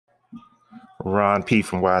Ron P.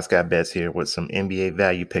 from Wise Guy Bets here with some NBA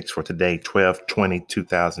value picks for today,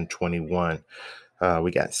 12/20/2021.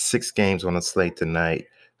 We got 6 games on the slate tonight.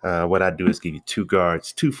 What I do is give you 2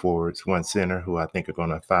 guards, 2 forwards, 1 center who I think are going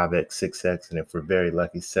to 5X, 6X, and if we're very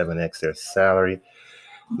lucky, 7X their salary.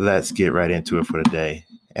 Let's get right into it for today.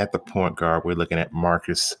 At the point guard, we're looking at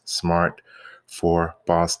Marcus Smart for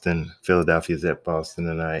Boston. Philadelphia's at Boston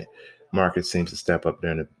tonight. Marcus seems to step up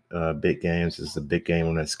during the big games. This is a big game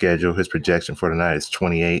on the schedule. His projection for tonight is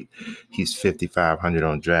 28. He's 5,500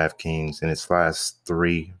 on DraftKings. In his last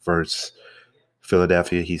 3 versus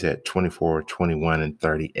Philadelphia, he's at 24, 21, and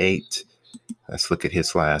 38. Let's look at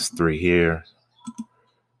his last 3 here.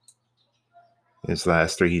 His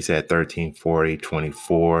last 3, he's had 13, 40,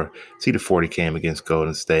 24. See, the 40 came against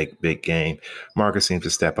Golden State, big game. Marcus seems to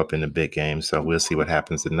step up in the big game, so we'll see what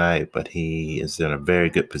happens tonight. But he is in a very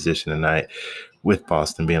good position tonight with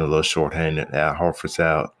Boston being a little shorthanded. Al Horford's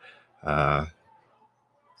out. I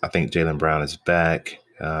think Jaylen Brown is back.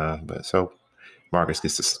 But so Marcus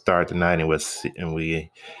gets to start tonight, and we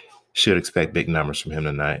should expect big numbers from him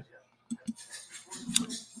tonight.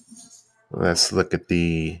 Let's look at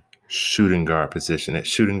the shooting guard position. At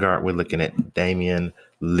shooting guard, we're looking at Damian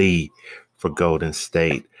Lee for Golden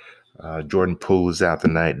State. Jordan Poole's out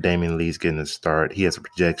tonight. Damian Lee's getting a start. He has a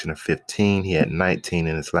projection of 15. He had 19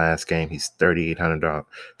 in his last game. He's 3,800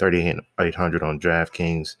 on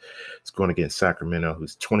DraftKings. It's going against Sacramento,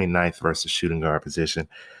 who's 29th versus shooting guard position.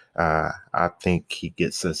 I think he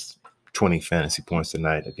gets us 20 fantasy points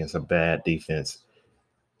tonight against a bad defense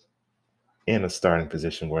in a starting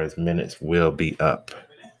position where his minutes will be up.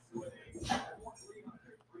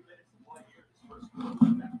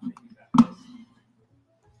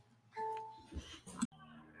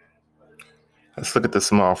 Let's look at the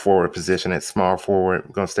small forward position. At small forward,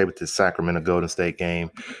 we're going to stay with the Sacramento Golden State game,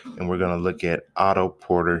 and we're going to look at Otto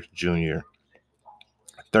Porter Jr.,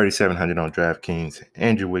 3,700 on DraftKings.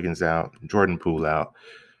 Andrew Wiggins out, Jordan Poole out.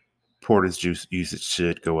 Porter's usage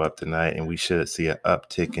should go up tonight, and we should see an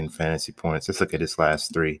uptick in fantasy points. Let's look at his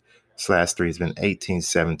last 3. His last 3 has been 18,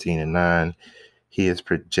 17, and 9. He has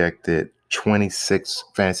projected 26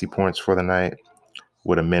 fantasy points for the night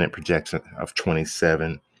with a minute projection of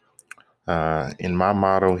 27. In my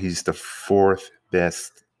model, he's the 4th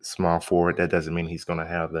best small forward. That doesn't mean he's going to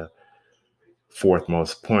have the 4th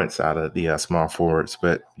most points out of the small forwards,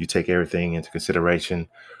 but you take everything into consideration,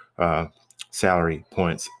 salary,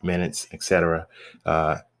 points, minutes, etc.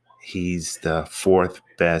 He's the 4th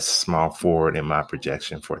best small forward in my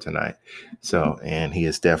projection for tonight. So, and he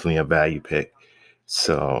is definitely a value pick.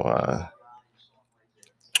 So,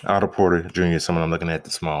 Otto Porter Jr. is someone I'm looking at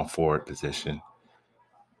the small forward position.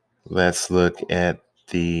 Let's look at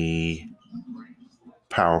the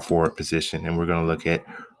power forward position, and we're going to look at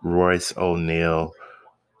Royce O'Neal,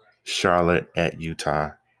 Charlotte at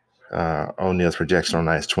Utah. O'Neal's projection on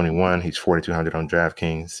night is 21. He's 4,200 on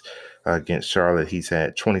DraftKings. Against Charlotte, he's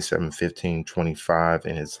had 27, 15, 25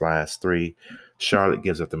 in his last 3. Charlotte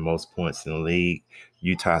gives up the most points in the league.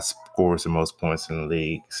 Utah scores the most points in the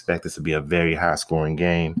league. Expect this to be a very high-scoring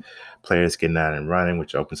game. Players getting out and running,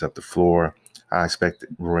 which opens up the floor. I expect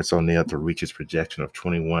Royce O'Neal to reach his projection of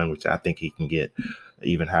 21, which I think he can get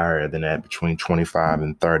even higher than that, between 25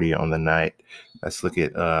 and 30 on the night. Let's look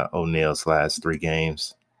at O'Neal's last 3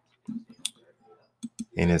 games.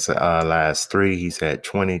 In his last 3, he's had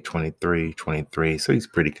 20, 23, 23. So he's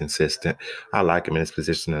pretty consistent. I like him in his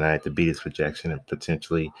position tonight to beat his projection and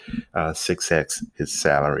potentially 6X his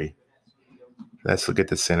salary. Let's look at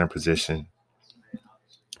the center position.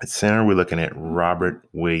 At center, we're looking at Robert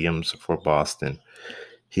Williams for Boston.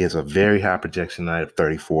 He has a very high projection tonight of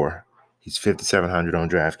 34. He's 5,700 on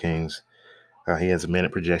DraftKings. He has a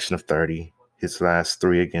minute projection of 30. His last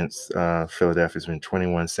 3 against Philadelphia has been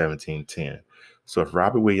 21, 17, 10. So if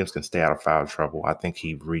Robert Williams can stay out of foul trouble, I think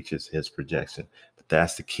he reaches his projection. But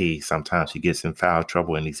that's the key. Sometimes he gets in foul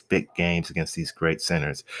trouble in these big games against these great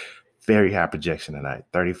centers. Very high projection tonight.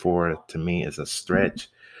 34 to me is a stretch.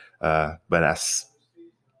 But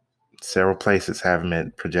several places have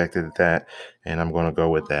him projected at that, and I'm going to go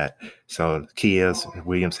with that. So the key is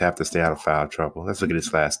Williams have to stay out of foul trouble. Let's look at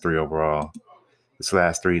his last 3 overall. His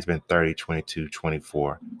last 3 has been 30, 22,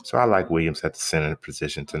 24. So I like Williams at the center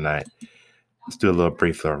position tonight. Let's do a little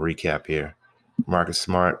brief recap here. Marcus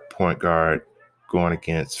Smart, point guard, going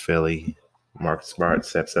against Philly. Marcus Smart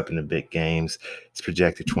steps up in the big games. It's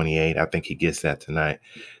projected 28. I think he gets that tonight.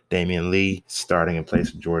 Damian Lee starting in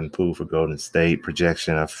place of Jordan Poole for Golden State.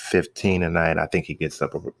 Projection of 15 tonight. I think he gets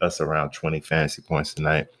us around 20 fantasy points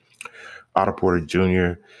tonight. Otto Porter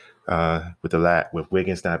Jr., with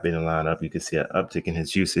Wiggins not being in the lineup, you can see an uptick in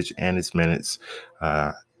his usage and his minutes.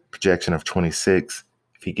 projection of 26.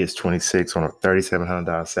 If he gets 26 on a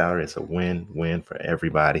 $3,700 salary, it's a win-win for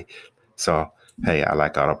everybody. So, hey, I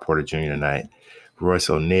like Otto Porter Jr. tonight.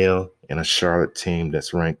 Royce O'Neal in a Charlotte team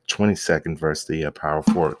that's ranked 22nd versus the power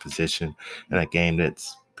forward position in a game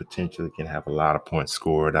that's potentially can have a lot of points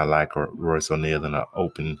scored. I like Royce O'Neal in an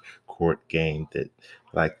open court game that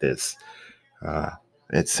like this.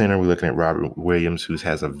 At center, we're looking at Robert Williams, who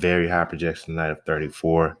has a very high projection tonight of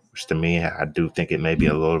 34, which to me, I do think it may be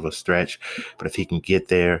a little of a stretch. But if he can get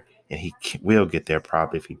there, and he will get there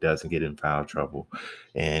probably if he doesn't get in foul trouble,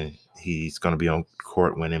 and he's going to be on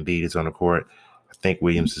court when Embiid is on the court, I think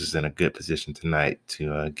Williams is in a good position tonight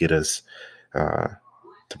to get us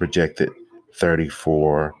to projected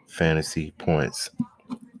 34 fantasy points.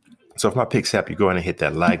 So if my picks help you, go ahead and hit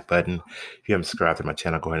that like button. If you haven't subscribed to my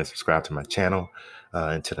channel, go ahead and subscribe to my channel.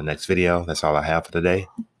 Until the next video, that's all I have for today.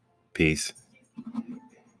 Peace.